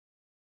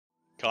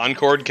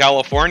Concord,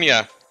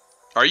 California.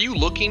 Are you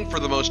looking for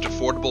the most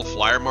affordable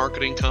flyer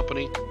marketing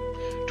company?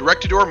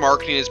 Direct-to-door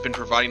marketing has been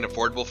providing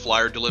affordable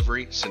flyer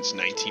delivery since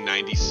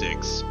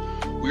 1996.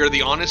 We are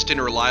the honest and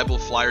reliable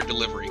flyer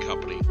delivery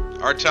company.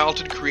 Our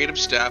talented creative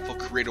staff will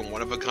create a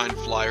one-of-a-kind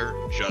flyer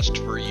just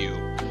for you.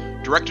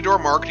 Direct-to-door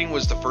marketing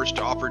was the first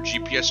to offer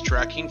GPS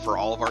tracking for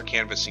all of our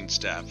canvassing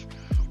staff.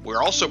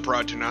 We're also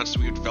proud to announce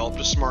that we've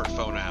developed a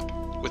smartphone app.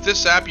 With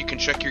this app, you can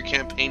check your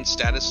campaign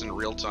status in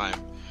real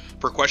time.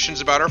 For questions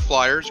about our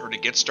flyers or to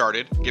get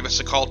started, give us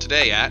a call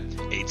today at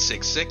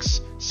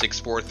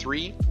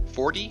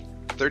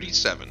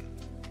 866-643-4037.